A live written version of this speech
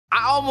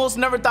I almost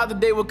never thought the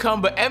day would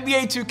come, but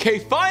NBA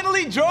 2K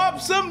finally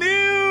dropped some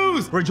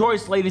news!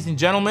 Rejoice, ladies and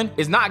gentlemen.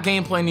 It's not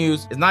gameplay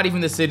news, it's not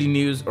even the city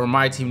news or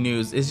my team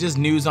news, it's just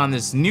news on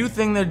this new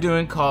thing they're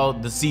doing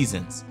called the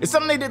seasons. It's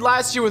something they did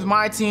last year with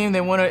my team. They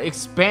want to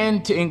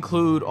expand to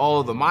include all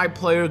of the my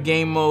player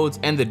game modes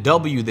and the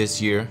W this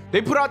year.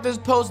 They put out this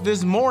post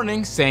this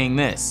morning saying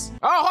this.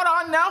 Oh,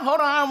 hold on,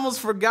 I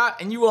almost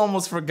forgot, and you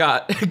almost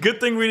forgot.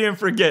 Good thing we didn't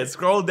forget.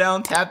 Scroll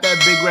down, tap that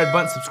big red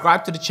button,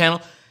 subscribe to the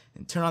channel,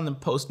 and turn on them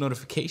post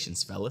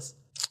notifications, fellas.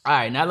 All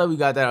right, now that we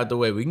got that out the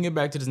way, we can get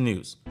back to this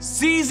news.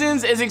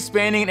 Seasons is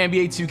expanding in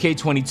NBA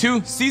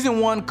 2K22. Season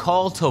 1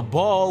 Call to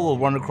Ball will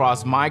run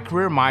across my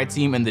career, my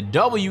team, and the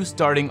W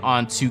starting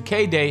on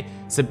 2K Day,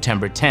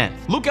 September 10th.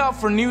 Look out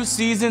for new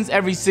seasons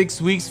every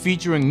 6 weeks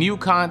featuring new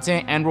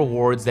content and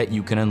rewards that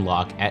you can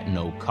unlock at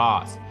no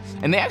cost.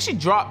 And they actually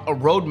drop a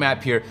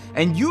roadmap here,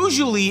 and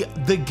usually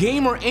the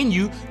gamer in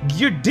you,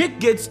 your dick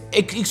gets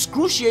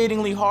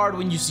excruciatingly hard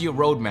when you see a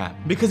roadmap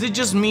because it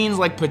just means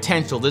like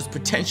potential. There's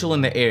potential in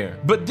the air.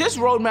 But this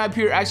roadmap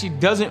here actually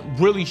doesn't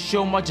really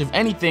show much of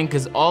anything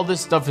because all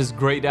this stuff is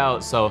grayed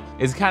out, so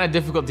it's kind of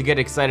difficult to get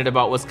excited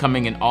about what's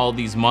coming in all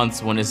these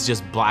months when it's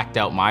just blacked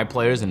out my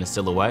players in a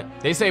silhouette.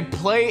 They say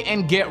play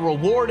and get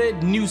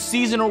rewarded, new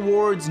season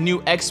awards,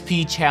 new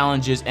XP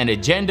challenges and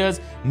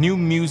agendas, new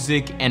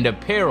music and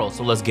apparel.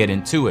 So let's get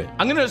into it.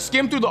 I'm gonna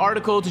skim through the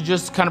article to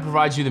just kind of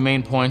provide you the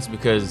main points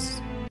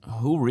because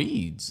who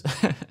reads?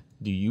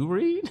 Do you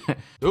read?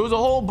 There was a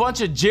whole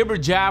bunch of jibber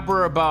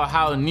jabber about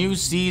how new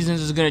seasons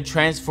is gonna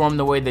transform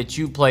the way that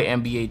you play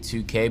NBA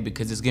 2K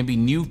because there's gonna be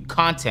new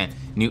content,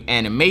 new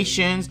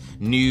animations,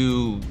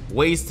 new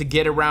ways to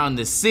get around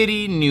the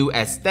city, new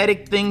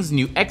aesthetic things,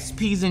 new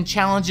XPs and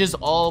challenges,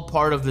 all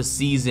part of the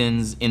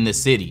seasons in the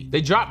city. They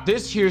dropped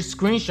this here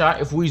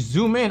screenshot. If we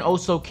zoom in oh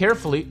so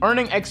carefully,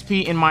 earning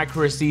XP in my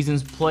career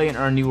seasons, play and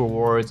earn new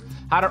rewards,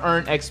 how to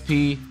earn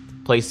XP,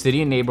 play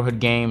city and neighborhood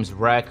games,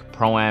 rec,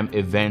 pro-am,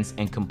 events,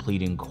 and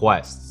completing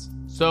quests.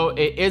 So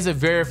it is a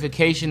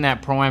verification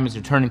that pro-am is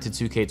returning to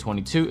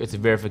 2K22. It's a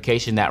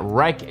verification that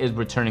rec is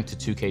returning to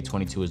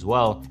 2K22 as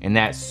well, and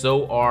that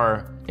so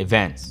are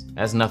events.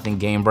 That's nothing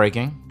game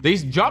breaking. They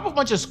drop a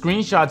bunch of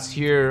screenshots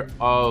here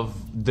of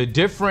the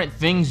different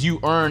things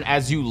you earn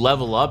as you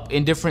level up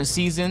in different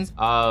seasons.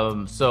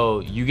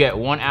 So you get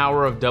 1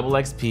 hour of double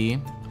XP,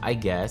 I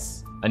guess.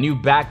 A new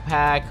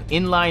backpack,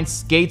 inline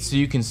skates so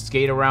you can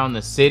skate around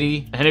the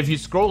city. And if you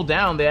scroll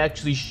down, they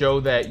actually show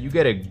that you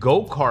get a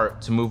go-kart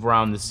to move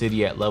around the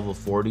city at level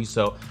 40.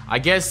 So I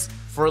guess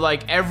for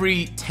like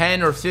every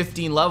 10 or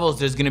 15 levels,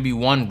 there's gonna be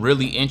one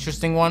really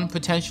interesting one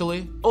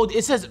potentially. Oh,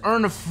 it says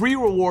earn a free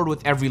reward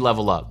with every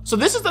level up. So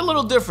this is a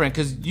little different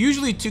because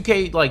usually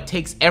 2K like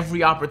takes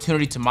every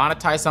opportunity to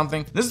monetize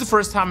something. This is the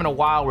first time in a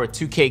while where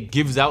 2K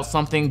gives out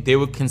something they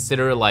would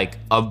consider like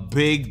a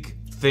big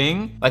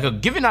thing.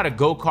 Like giving out a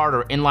go-kart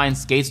or inline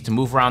skates to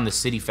move around the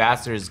city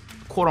faster is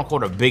quote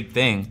unquote a big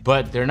thing,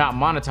 but they're not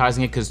monetizing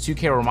it because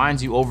 2K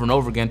reminds you over and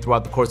over again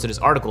throughout the course of this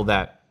article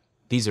that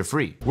these are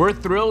free. We're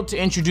thrilled to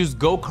introduce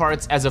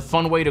go-karts as a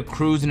fun way to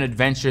cruise and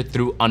adventure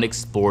through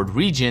unexplored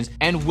regions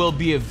and will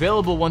be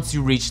available once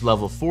you reach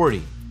level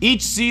 40.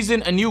 Each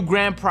season, a new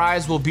grand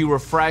prize will be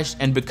refreshed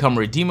and become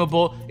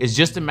redeemable. It's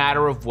just a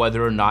matter of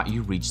whether or not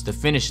you reach the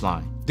finish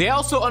line. They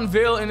also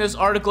unveil in this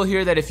article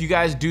here that if you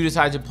guys do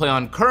decide to play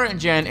on current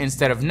gen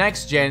instead of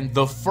next gen,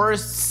 the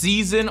first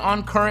season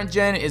on current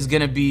gen is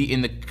gonna be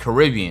in the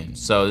Caribbean.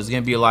 So there's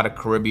gonna be a lot of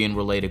Caribbean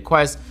related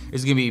quests.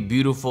 There's gonna be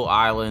beautiful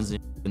islands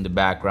in the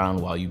background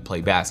while you play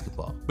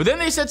basketball. But then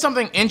they said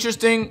something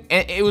interesting,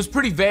 and it was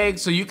pretty vague,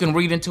 so you can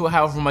read into it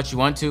however much you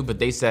want to, but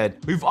they said,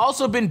 we've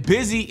also been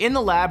busy in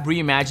the lab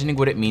reimagining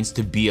what it means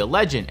to be a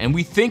legend, and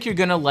we think you're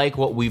gonna like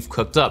what we've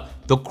cooked up.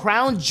 The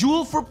crown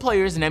jewel for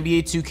players in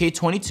NBA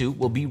 2K22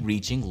 will be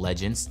reaching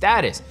legend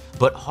status,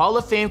 but Hall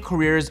of Fame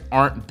careers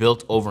aren't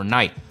built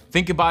overnight.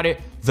 Think about it,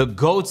 the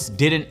GOATs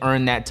didn't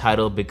earn that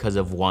title because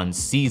of one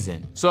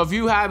season. So if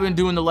you have been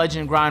doing the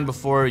legend grind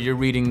before, you're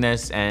reading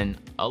this and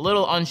a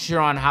little unsure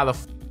on how the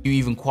you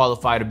even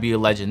qualify to be a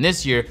legend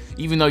this year,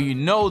 even though you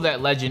know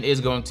that legend is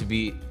going to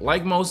be,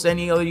 like most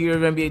any other year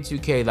of NBA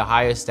 2K, the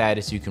highest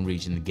status you can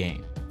reach in the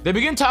game. They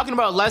begin talking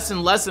about less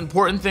and less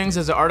important things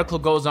as the article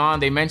goes on.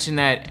 They mention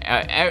that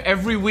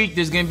every week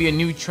there's gonna be a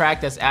new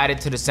track that's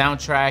added to the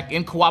soundtrack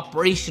in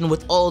cooperation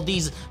with all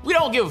these. We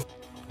don't give a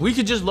we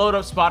could just load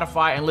up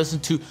Spotify and listen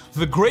to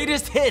the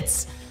greatest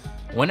hits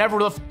whenever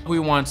the we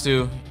want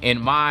to in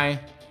my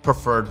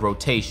preferred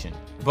rotation.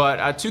 But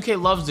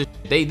 2K loves it.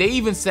 They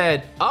even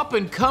said up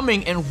and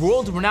coming and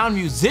world-renowned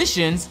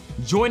musicians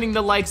joining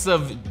the likes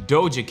of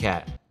Doja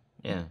Cat.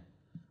 Yeah,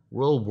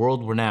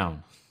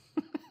 world-renowned.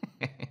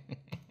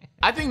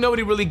 I think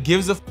nobody really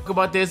gives a fuck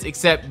about this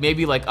except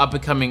maybe like up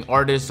and coming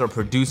artists or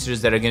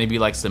producers that are gonna be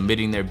like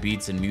submitting their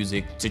beats and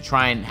music to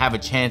try and have a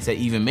chance at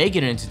even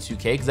making it into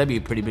 2K, because that'd be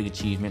a pretty big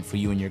achievement for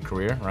you in your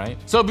career, right?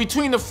 So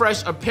between the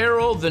fresh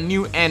apparel, the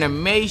new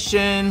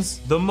animations,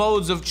 the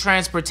modes of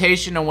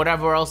transportation and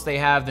whatever else they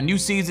have, the new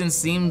season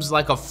seems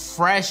like a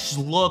fresh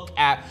look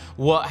at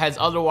what has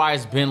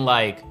otherwise been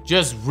like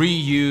just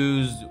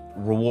reused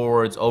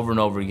rewards over and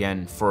over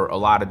again for a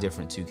lot of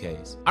different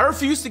 2Ks. I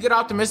refuse to get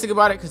optimistic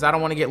about it because I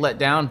don't want to get let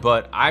down,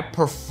 but I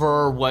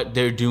prefer what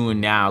they're doing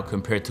now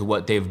compared to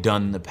what they've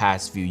done in the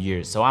past few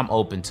years, so I'm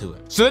open to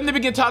it. So then they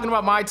begin talking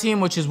about My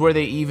Team, which is where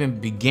they even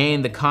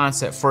began the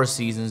concept for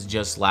seasons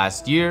just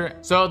last year.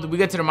 So we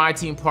get to the My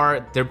Team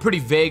part. They're pretty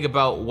vague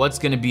about what's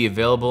going to be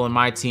available in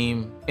My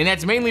Team, and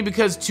that's mainly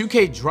because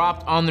 2K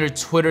dropped on their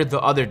Twitter the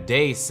other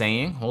day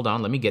saying, hold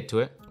on, let me get to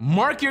it.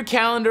 Mark your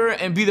calendar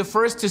and be the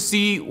first to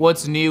see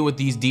what's new with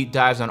these deep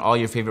dives on all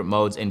your favorite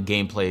modes and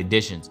gameplay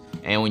additions.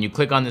 And when you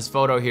click on this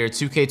photo here,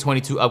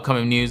 2K22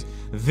 upcoming news,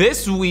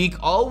 this week,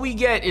 all we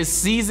get is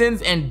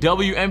seasons and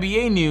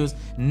WNBA news.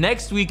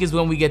 Next week is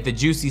when we get the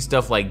juicy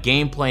stuff like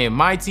gameplay and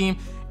My Team.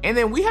 And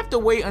then we have to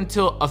wait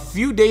until a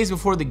few days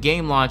before the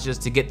game launches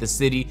to get the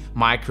City,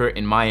 My Crit,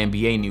 and My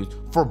NBA news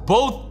for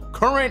both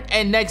current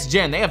and next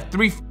gen. They have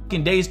 3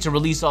 fucking days to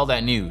release all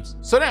that news.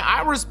 So then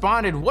I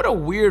responded, what a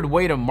weird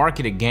way to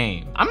market a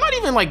game. I'm not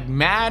even like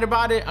mad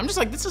about it. I'm just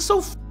like, this is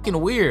so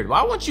fucking weird.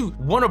 Why wouldn't you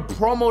want to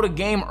promote a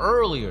game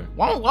earlier?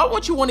 Why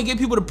wouldn't you want to get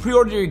people to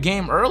pre-order your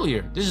game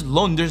earlier?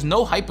 There's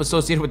no hype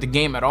associated with the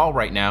game at all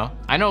right now.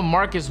 I know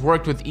Marcus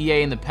worked with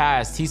EA in the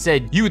past. He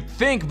said, you would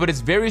think, but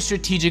it's very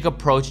strategic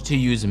approach to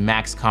use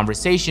max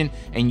conversation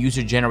and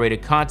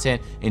user-generated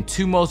content in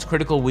 2 most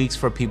critical weeks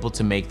for people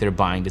to make their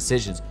buying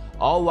decisions,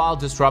 all while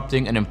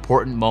disrupting an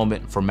important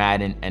moment for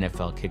Madden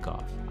NFL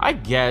kickoff. I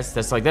guess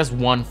that's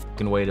one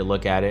fucking way to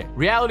look at it.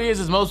 Reality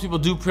is most people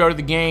do pre-order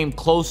the game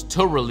close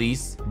to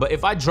release, but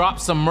if I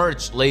drop some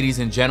merch, ladies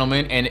and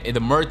gentlemen, and the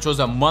merch was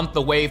a month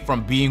away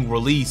from being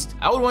released,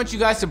 I would want you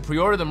guys to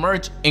pre-order the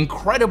merch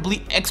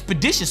incredibly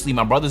expeditiously,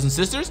 my brothers and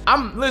sisters.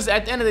 Listen,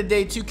 at the end of the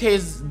day, 2K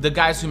is the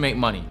guys who make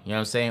money, you know what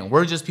I'm saying?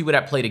 We're just people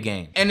that play the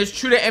game. And it's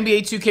true that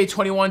NBA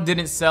 2K21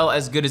 didn't sell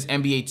as good as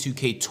NBA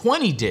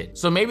 2K20 did.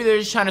 So maybe they're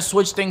just trying to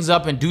switch things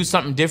up and do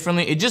something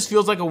differently. It just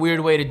feels like a weird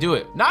way to do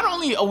it. Not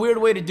only a weird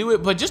way to do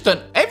it, but just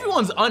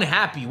everyone's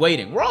unhappy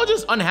waiting. We're all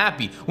just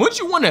unhappy. Wouldn't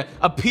you want to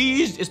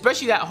appease,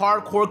 especially that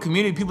hardcore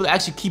community, people that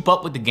actually keep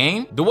up with the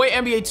game? The way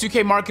NBA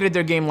 2K marketed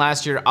their game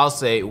last year, I'll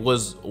say,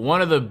 was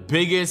one of the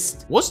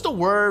biggest, what's the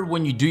word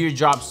when you do your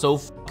job so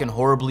fucking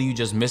horribly you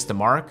just miss the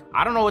mark?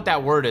 I don't know what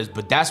that word is,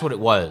 but that's what it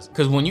was.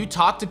 Because when you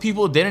talk to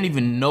people, they didn't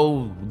even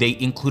know they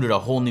included a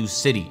whole new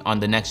city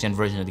on the next gen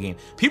version of the game.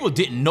 People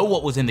didn't know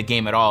what was in the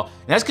game at all.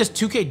 And that's because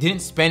 2K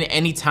didn't spend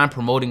any time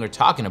promoting or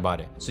talking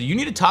about it. So you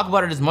need to talk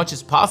about it as much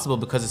as possible,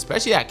 because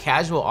especially that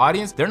casual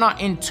audience, they're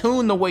not in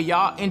tune the way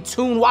y'all in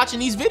tune watching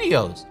these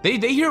videos. They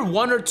hear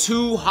 1 or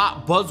 2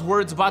 hot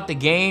buzzwords about the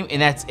game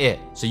and that's it.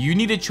 So you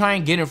need to try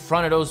and get in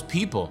front of those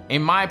people.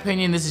 In my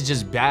opinion, this is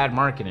just bad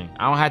marketing.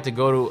 I don't have to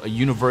go to a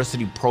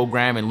university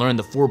program and learn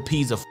the 4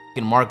 P's of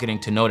marketing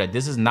to know that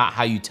this is not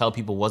how you tell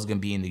people what's gonna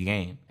be in the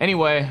game.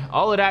 Anyway,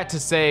 all of that to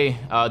say,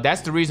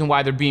 that's the reason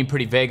why they're being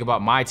pretty vague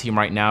about My Team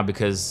right now,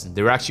 because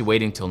they're actually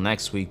waiting till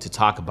next week to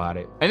talk about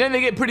it. And then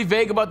they get pretty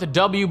vague about the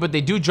W, but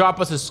they do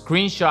drop us a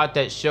screenshot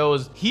that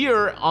shows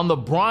here on the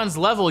bronze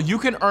level, you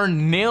can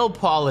earn nail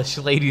polish,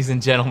 ladies and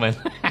gentlemen.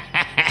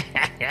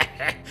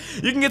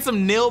 You can get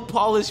some nail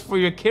polish for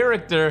your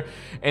character,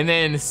 and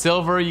then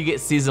silver, you get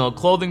seasonal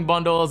clothing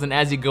bundles, and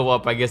as you go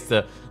up, I guess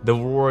the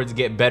rewards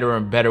get better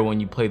and better when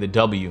you play the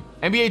W.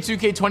 NBA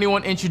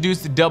 2K21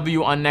 introduced the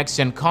W on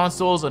next-gen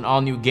consoles, an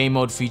all-new game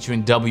mode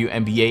featuring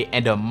WNBA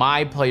and a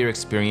My Player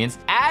experience,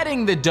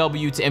 adding the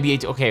W to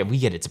NBA. Okay, we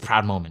get it, it's a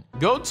proud moment.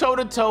 Go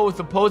toe-to-toe with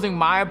opposing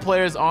My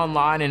Players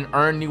online and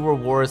earn new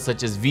rewards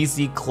such as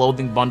VC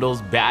clothing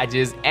bundles,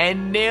 badges,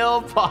 and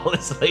nail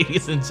polish,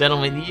 ladies and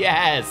gentlemen,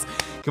 yes!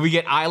 Can we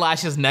get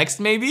eyelashes next,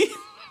 maybe?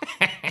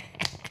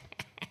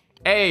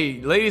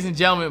 Hey, ladies and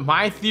gentlemen,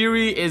 my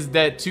theory is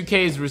that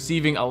 2K is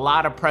receiving a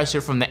lot of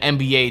pressure from the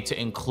NBA to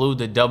include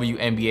the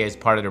WNBA as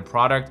part of their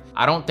product.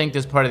 I don't think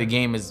this part of the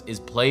game is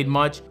played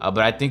much, but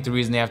I think the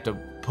reason they have to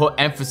put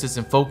emphasis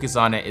and focus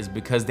on it is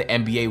because the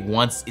NBA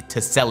wants it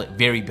to sell it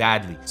very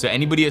badly. So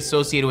anybody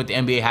associated with the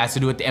NBA has to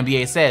do what the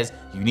NBA says.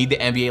 You need the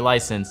NBA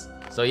license.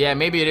 So yeah,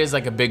 maybe it is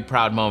like a big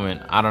proud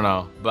moment. I don't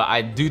know. But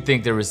I do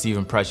think they're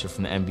receiving pressure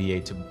from the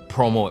NBA to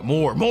promo it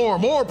more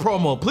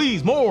promo,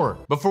 please, more.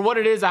 But for what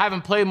it is, I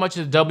haven't played much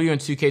of the W in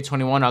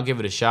 2K21. I'll give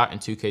it a shot in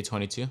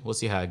 2K22. We'll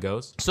see how it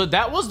goes. So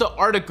that was the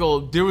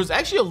article. There was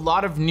actually a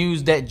lot of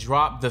news that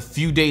dropped the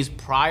few days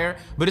prior,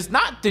 but it's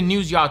not the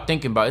news y'all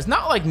thinking about. It's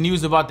not like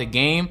news about the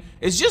game.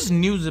 It's just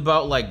news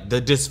about like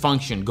the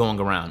dysfunction going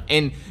around.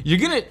 And you're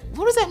gonna,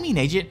 what does that mean,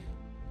 Agent?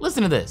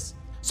 Listen to this.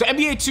 So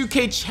NBA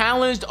 2K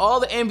challenged all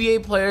the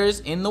NBA players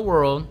in the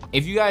world,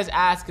 if you guys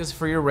ask us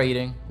for your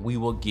rating, we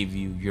will give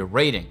you your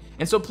rating.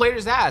 And so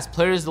players asked,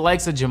 players the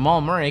likes of Jamal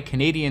Murray,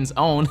 Canadians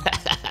own,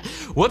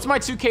 What's my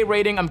 2K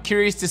rating? I'm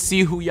curious to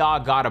see who y'all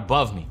got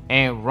above me.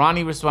 And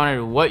Ronnie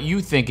responded, what you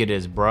think it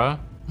is, bruh?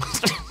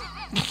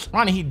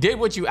 Ronnie, he did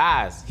what you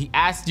asked. He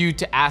asked you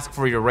to ask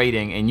for your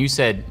rating, and you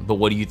said, but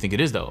what do you think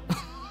it is, though?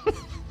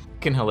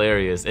 Fucking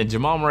hilarious. And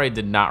Jamal Murray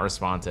did not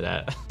respond to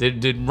that.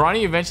 Did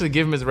Ronnie eventually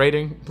give him his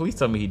rating? Please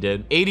tell me he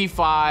did.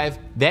 85.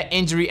 That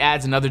injury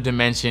adds another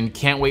dimension.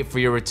 Can't wait for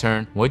your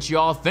return. What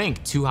y'all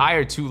think? Too high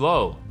or too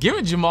low?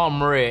 Giving Jamal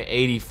Murray an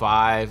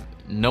 85,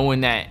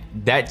 knowing that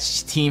that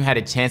team had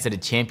a chance at a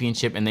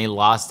championship and they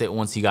lost it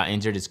once he got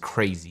injured, is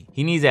crazy.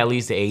 He needs at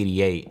least an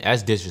 88.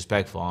 That's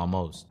disrespectful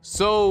almost.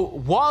 So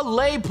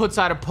Wale puts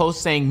out a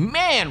post saying,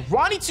 man,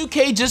 Ronnie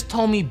 2K just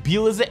told me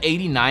Beal is an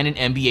 89 in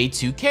NBA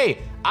 2K.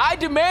 I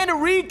demand a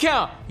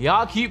recount.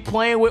 Y'all keep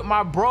playing with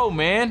my bro,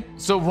 man.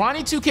 So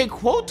Ronnie 2K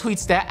quote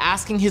tweets that,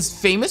 asking his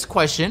famous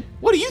question,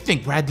 what do you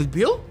think, Bradley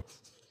Beal?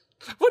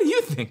 What do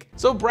you think?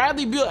 So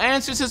Bradley Beal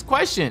answers his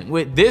question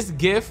with this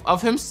gif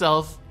of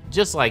himself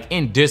just like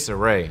in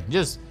disarray.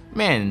 Just,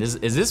 man, is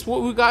this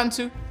what we got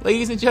into,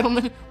 ladies and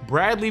gentlemen?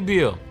 Bradley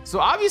Beal. So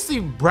obviously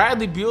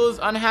Bradley Beal is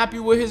unhappy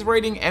with his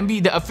rating.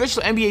 The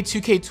official NBA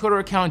 2K Twitter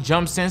account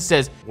jumps in,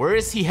 says, where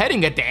is he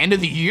heading at the end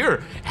of the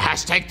year?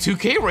 Hashtag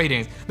 2K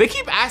ratings. They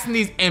keep asking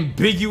these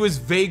ambiguous,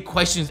 vague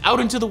questions out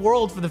into the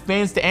world for the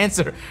fans to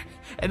answer.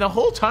 And the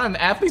whole time,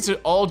 the athletes are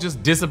all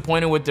just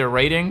disappointed with their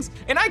ratings.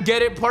 And I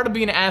get it, part of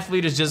being an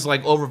athlete is just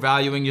like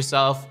overvaluing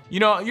yourself. You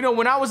know,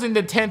 when I was in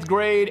the 10th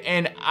grade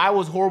and I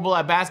was horrible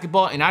at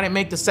basketball and I didn't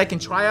make the second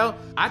tryout,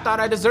 I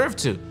thought I deserved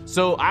to.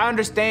 So I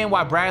understand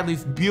why Bradley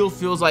Beal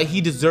feels like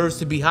he deserves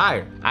to be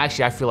higher.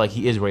 Actually, I feel like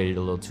he is rated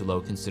a little too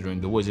low considering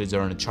the Wizards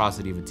are an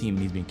atrocity of a team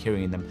and he's been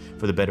carrying them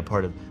for the better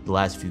part of the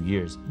last few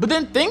years. But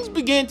then things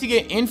began to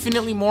get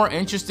infinitely more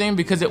interesting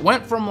because it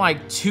went from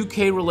like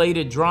 2K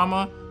related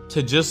drama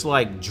to just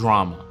like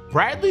drama.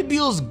 Bradley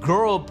Beal's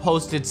girl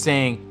posted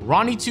saying,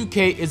 Ronnie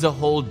 2K is a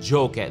whole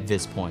joke at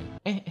this point.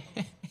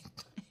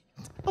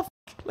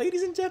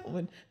 Ladies and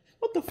gentlemen,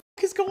 what the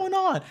is going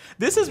on?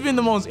 This has been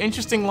the most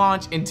interesting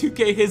launch in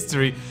 2K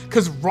history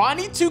because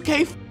Ronnie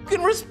 2K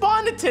fucking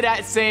responded to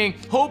that saying,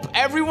 hope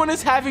everyone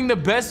is having the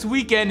best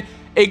weekend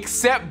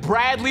except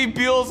Bradley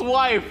Beal's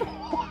wife.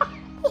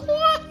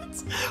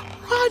 What?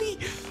 Ronnie,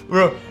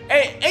 bro,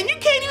 and you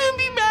can't even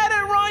be mad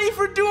at Ronnie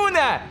for doing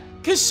that.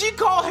 Cause she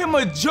called him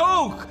a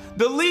joke.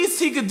 The least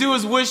he could do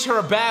is wish her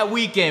a bad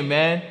weekend,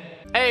 man.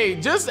 Hey,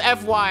 just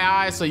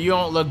FYI, so you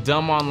don't look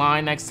dumb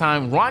online next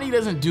time, Ronnie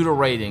doesn't do the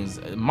ratings.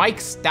 Mike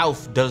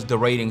Stauff does the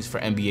ratings for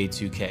NBA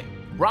 2K.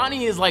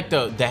 Ronnie is like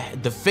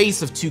the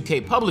face of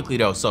 2K publicly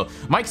though, so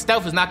Mike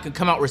Stauff is not gonna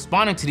come out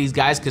responding to these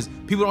guys because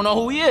people don't know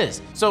who he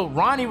is. So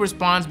Ronnie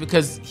responds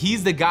because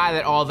he's the guy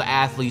that all the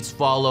athletes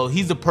follow.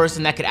 He's the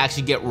person that could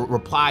actually get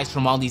replies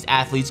from all these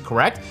athletes,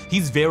 correct?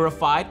 He's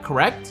verified,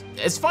 correct?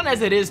 As fun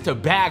as it is to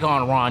bag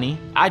on Ronnie,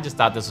 I just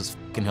thought this was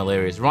fucking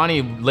hilarious.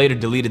 Ronnie later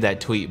deleted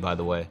that tweet, by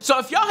the way. So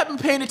if y'all have been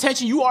paying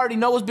attention, you already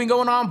know what's been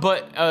going on,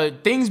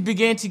 but things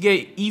began to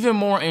get even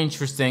more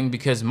interesting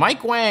because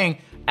Mike Wang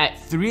at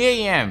 3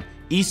 a.m.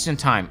 Eastern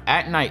time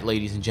at night,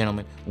 ladies and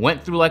gentlemen,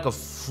 went through like a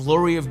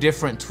flurry of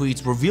different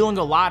tweets revealing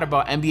a lot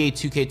about NBA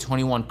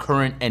 2K21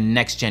 current and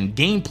next gen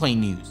gameplay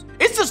news.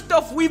 It's the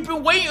stuff we've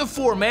been waiting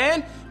for,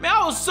 man. Man,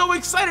 I was so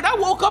excited. I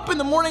woke up in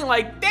the morning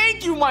like,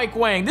 thank you, Mike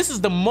Wang. This is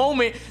the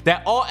moment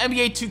that all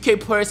NBA 2K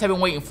players have been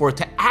waiting for,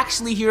 to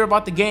actually hear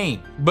about the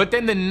game. But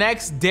then the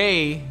next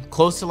day,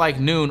 close to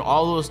like noon,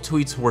 all those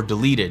tweets were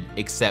deleted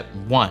except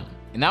one.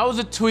 And that was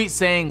a tweet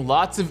saying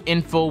lots of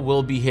info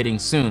will be hitting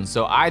soon.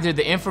 So either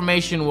the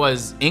information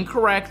was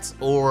incorrect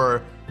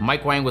or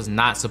Mike Wang was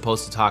not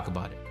supposed to talk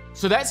about it.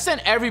 So that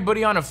sent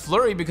everybody on a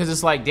flurry because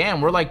it's like, damn,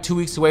 we're like 2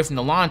 weeks away from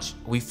the launch.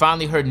 We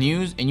finally heard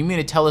news and you mean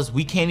to tell us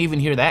we can't even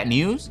hear that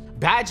news?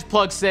 Badge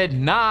Plug said,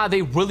 nah,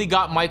 they really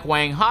got Mike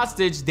Wang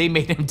hostage. They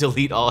made him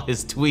delete all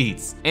his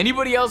tweets.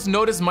 Anybody else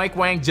notice Mike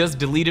Wang just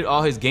deleted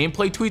all his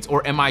gameplay tweets,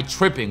 or am I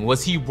tripping?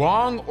 Was he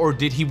wrong or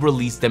did he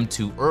release them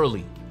too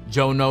early?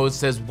 Joe Knows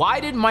says,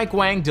 why did Mike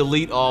Wang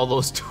delete all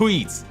those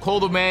tweets?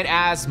 Coldman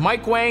asks,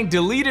 Mike Wang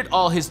deleted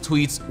all his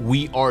tweets.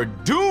 We are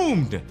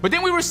doomed. But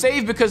then we were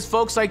saved because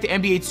folks like the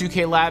NBA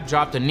 2K Lab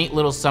dropped a neat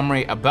little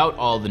summary about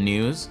all the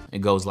news. It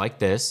goes like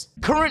this.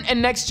 Current and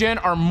next gen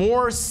are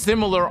more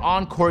similar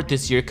on court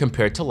this year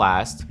compared to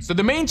last. So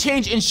the main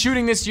change in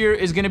shooting this year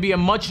is going to be a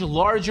much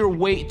larger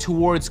weight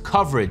towards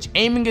coverage.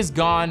 Aiming is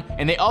gone.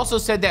 And they also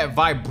said that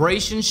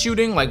vibration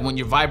shooting, like when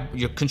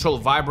your controller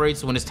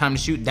vibrates when it's time to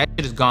shoot, that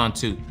shit is gone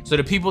too. So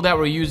the people that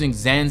were using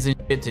Zens and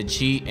shit to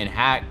cheat and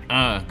hack,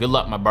 good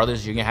luck, my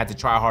brothers. You're gonna have to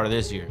try harder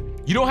this year.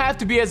 You don't have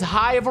to be as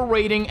high of a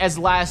rating as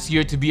last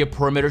year to be a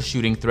perimeter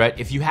shooting threat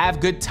if you have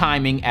good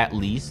timing at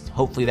least.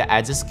 Hopefully that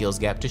adds a skills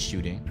gap to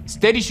shooting.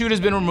 Steady shoot has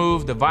been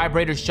removed. The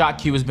vibrator shot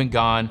cue has been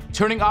gone.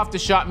 Turning off the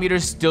shot meter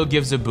still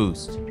gives a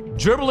boost.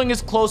 Dribbling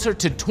is closer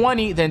to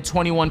 20 than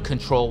 21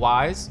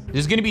 control-wise.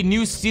 There's gonna be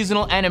new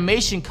seasonal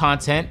animation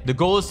content. The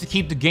goal is to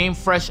keep the game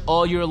fresh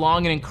all year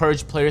long and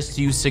encourage players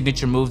to use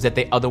signature moves that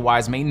they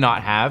otherwise may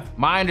not have.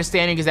 My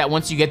understanding is that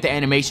once you get the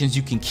animations,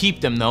 you can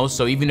keep them though,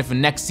 so even if the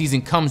next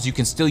season comes, you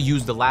can still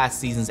use the last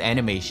season's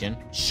animation.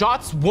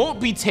 Shots won't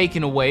be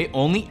taken away,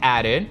 only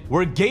added.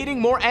 We're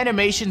gating more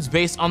animations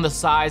based on the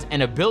size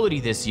and ability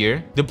this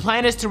year. The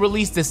plan is to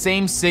release the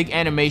same SIG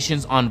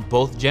animations on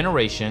both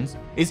generations.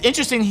 It's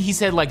interesting he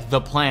said like the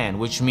plan,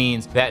 which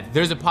means that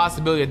there's a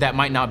possibility that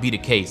might not be the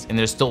case and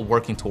they're still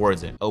working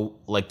towards it. Oh,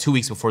 like 2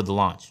 weeks before the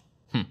launch.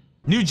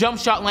 New jump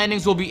shot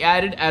landings will be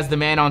added, as the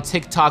man on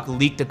TikTok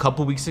leaked a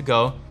couple weeks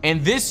ago. And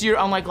this year,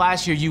 unlike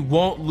last year, you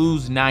won't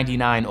lose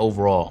 99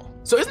 overall.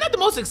 So isn't that the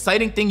most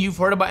exciting thing you've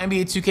heard about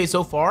NBA 2K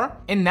so far?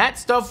 And that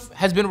stuff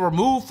has been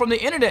removed from the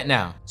internet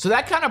now. So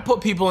that kind of put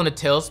people in a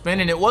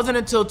tailspin, and it wasn't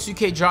until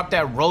 2K dropped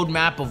that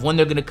roadmap of when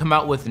they're gonna come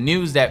out with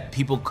news that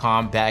people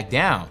calmed back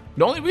down.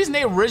 The only reason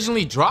they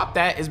originally dropped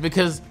that is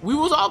because we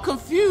was all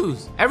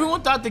confused.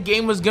 Everyone thought the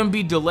game was gonna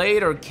be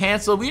delayed or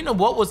canceled. We didn't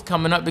know what was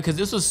coming up because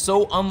this was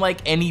so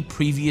unlike any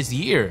previous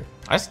year.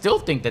 I still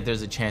think that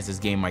there's a chance this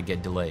game might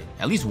get delayed,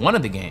 at least one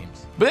of the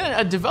games. But then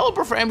a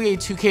developer for NBA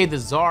 2K, the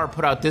Czar,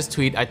 put out this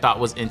tweet I thought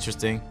was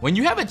interesting. When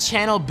you have a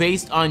channel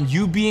based on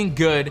you being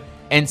good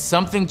and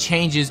something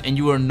changes and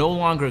you are no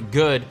longer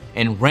good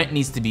and rent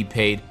needs to be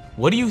paid,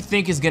 what do you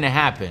think is gonna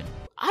happen?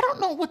 I don't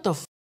know what the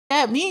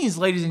that means,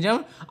 ladies and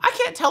gentlemen. I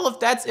can't tell if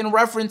that's in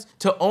reference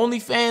to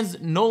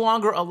OnlyFans no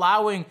longer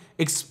allowing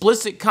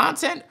explicit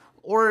content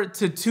or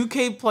to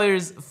 2K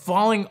players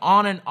falling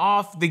on and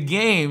off the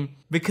game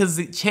because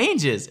it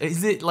changes.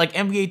 Is it like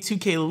NBA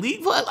 2K League?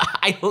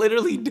 I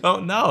literally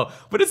don't know,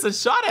 but it's a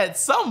shot at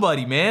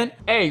somebody, man.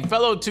 Hey,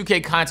 fellow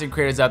 2K content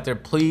creators out there,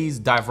 please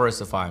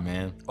diversify,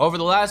 man. Over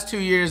the last 2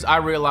 years, I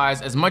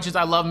realized as much as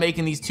I love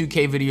making these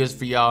 2K videos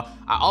for y'all,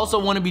 I also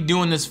want to be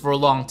doing this for a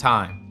long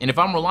time. And if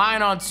I'm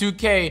relying on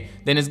 2K,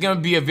 then it's gonna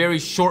be a very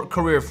short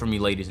career for me,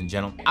 ladies and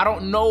gentlemen. I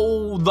don't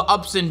know the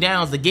ups and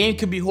downs. The game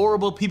could be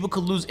horrible, people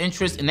could lose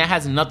interest, and that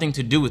has nothing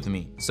to do with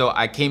me. So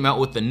I came out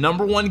with the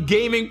 #1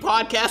 gaming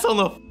podcast on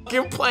the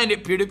fucking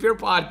planet, Peer-to-Peer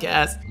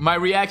Podcast. My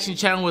reaction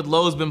channel with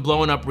Lowe's been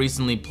blowing up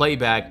recently,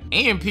 Playback.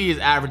 AMP is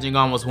averaging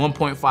almost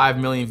 1.5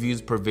 million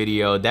views per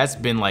video. That's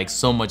been like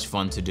so much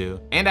fun to do.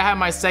 And I have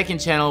my second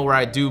channel where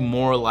I do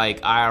more like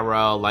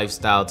IRL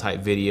lifestyle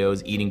type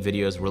videos, eating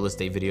videos, real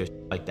estate videos,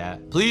 like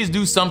that. Please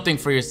do something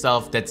for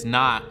yourself that's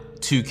not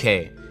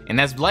 2K. And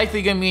that's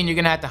likely gonna mean you're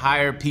gonna have to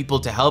hire people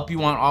to help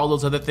you on all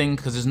those other things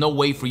because there's no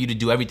way for you to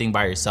do everything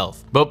by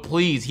yourself. But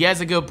please, he has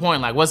a good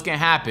point. Like, what's gonna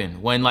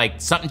happen when like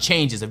something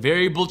changes, a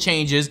variable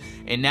changes,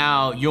 and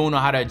now you don't know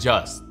how to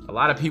adjust? A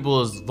lot of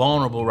people is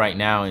vulnerable right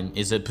now and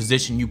is a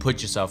position you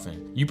put yourself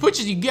in. You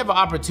give an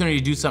opportunity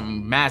to do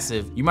something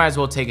massive, you might as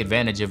well take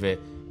advantage of it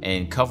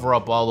and cover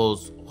up all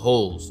those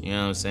holes, you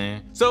know what I'm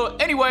saying? So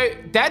anyway,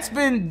 that's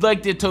been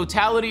like the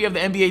totality of the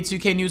NBA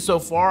 2K news so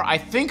far. I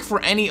think for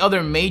any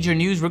other major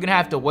news, we're gonna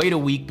have to wait a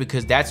week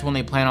because that's when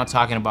they plan on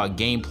talking about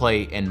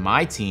gameplay and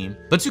my team.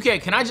 But 2K,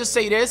 can I just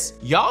say this?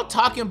 Y'all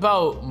talking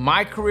about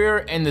my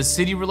career and the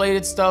city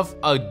related stuff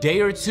a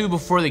day or two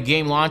before the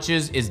game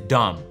launches is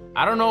dumb.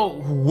 I don't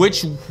know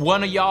which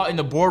one of y'all in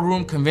the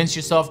boardroom convinced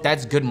yourself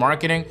that's good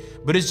marketing,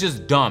 but it's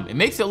just dumb. It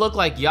makes it look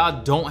like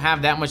y'all don't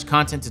have that much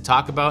content to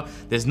talk about.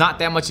 There's not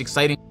that much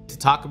exciting to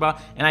talk about,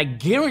 and I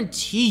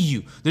guarantee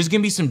you there's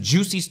gonna be some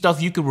juicy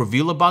stuff you could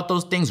reveal about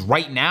those things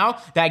right now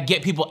that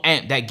get people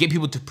amped, that get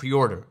people to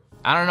pre-order.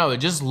 I don't know, it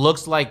just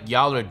looks like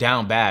y'all are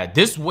down bad.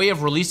 This way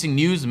of releasing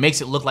news makes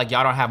it look like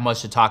y'all don't have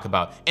much to talk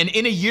about. And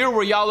in a year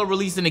where y'all are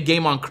releasing a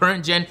game on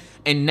current gen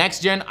and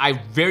next gen, I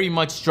very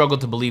much struggle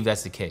to believe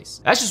that's the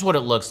case. That's just what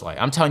it looks like.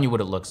 I'm telling you what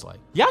it looks like.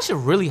 Y'all should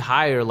really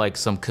hire like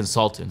some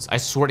consultants. I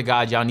swear to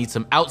God, y'all need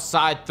some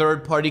outside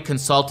third-party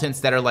consultants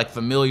that are like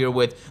familiar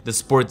with the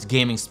sports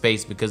gaming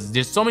space because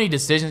there's so many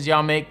decisions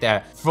y'all make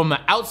that from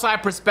an outside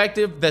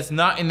perspective that's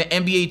not in the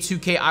NBA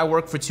 2K I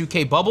work for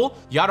 2K bubble,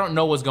 y'all don't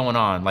know what's going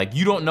on. Like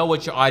you don't know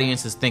what your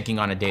audience is thinking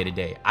on a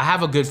day-to-day. I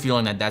have a good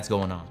feeling that that's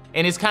going on.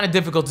 And it's kind of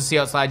difficult to see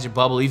outside your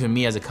bubble, even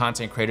me as a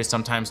content creator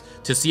sometimes,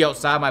 to see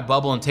outside my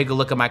bubble and take a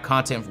look at my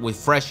content with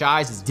fresh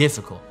eyes is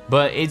difficult.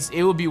 But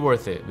it would be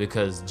worth it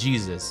because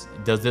Jesus,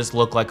 does this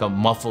look like a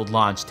muffled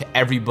launch to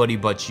everybody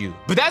but you.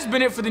 But that's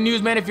been it for the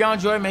news, man. If y'all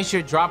enjoyed, make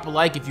sure to drop a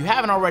like. If you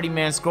haven't already,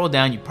 man, scroll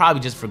down. You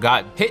probably just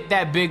forgot. Hit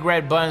that big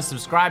red button,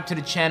 subscribe to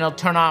the channel,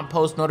 turn on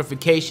post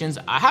notifications.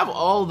 I have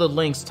all the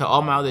links to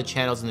all my other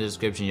channels in the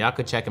description. Y'all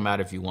could check them out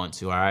if you want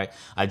to, all right?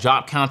 I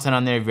drop content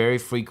on there very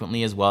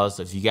frequently as well.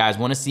 So if you guys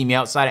want to see me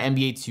outside of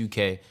NBA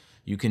 2K,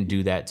 you can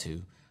do that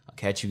too. I'll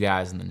catch you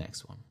guys in the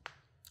next one.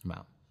 I'm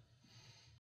out.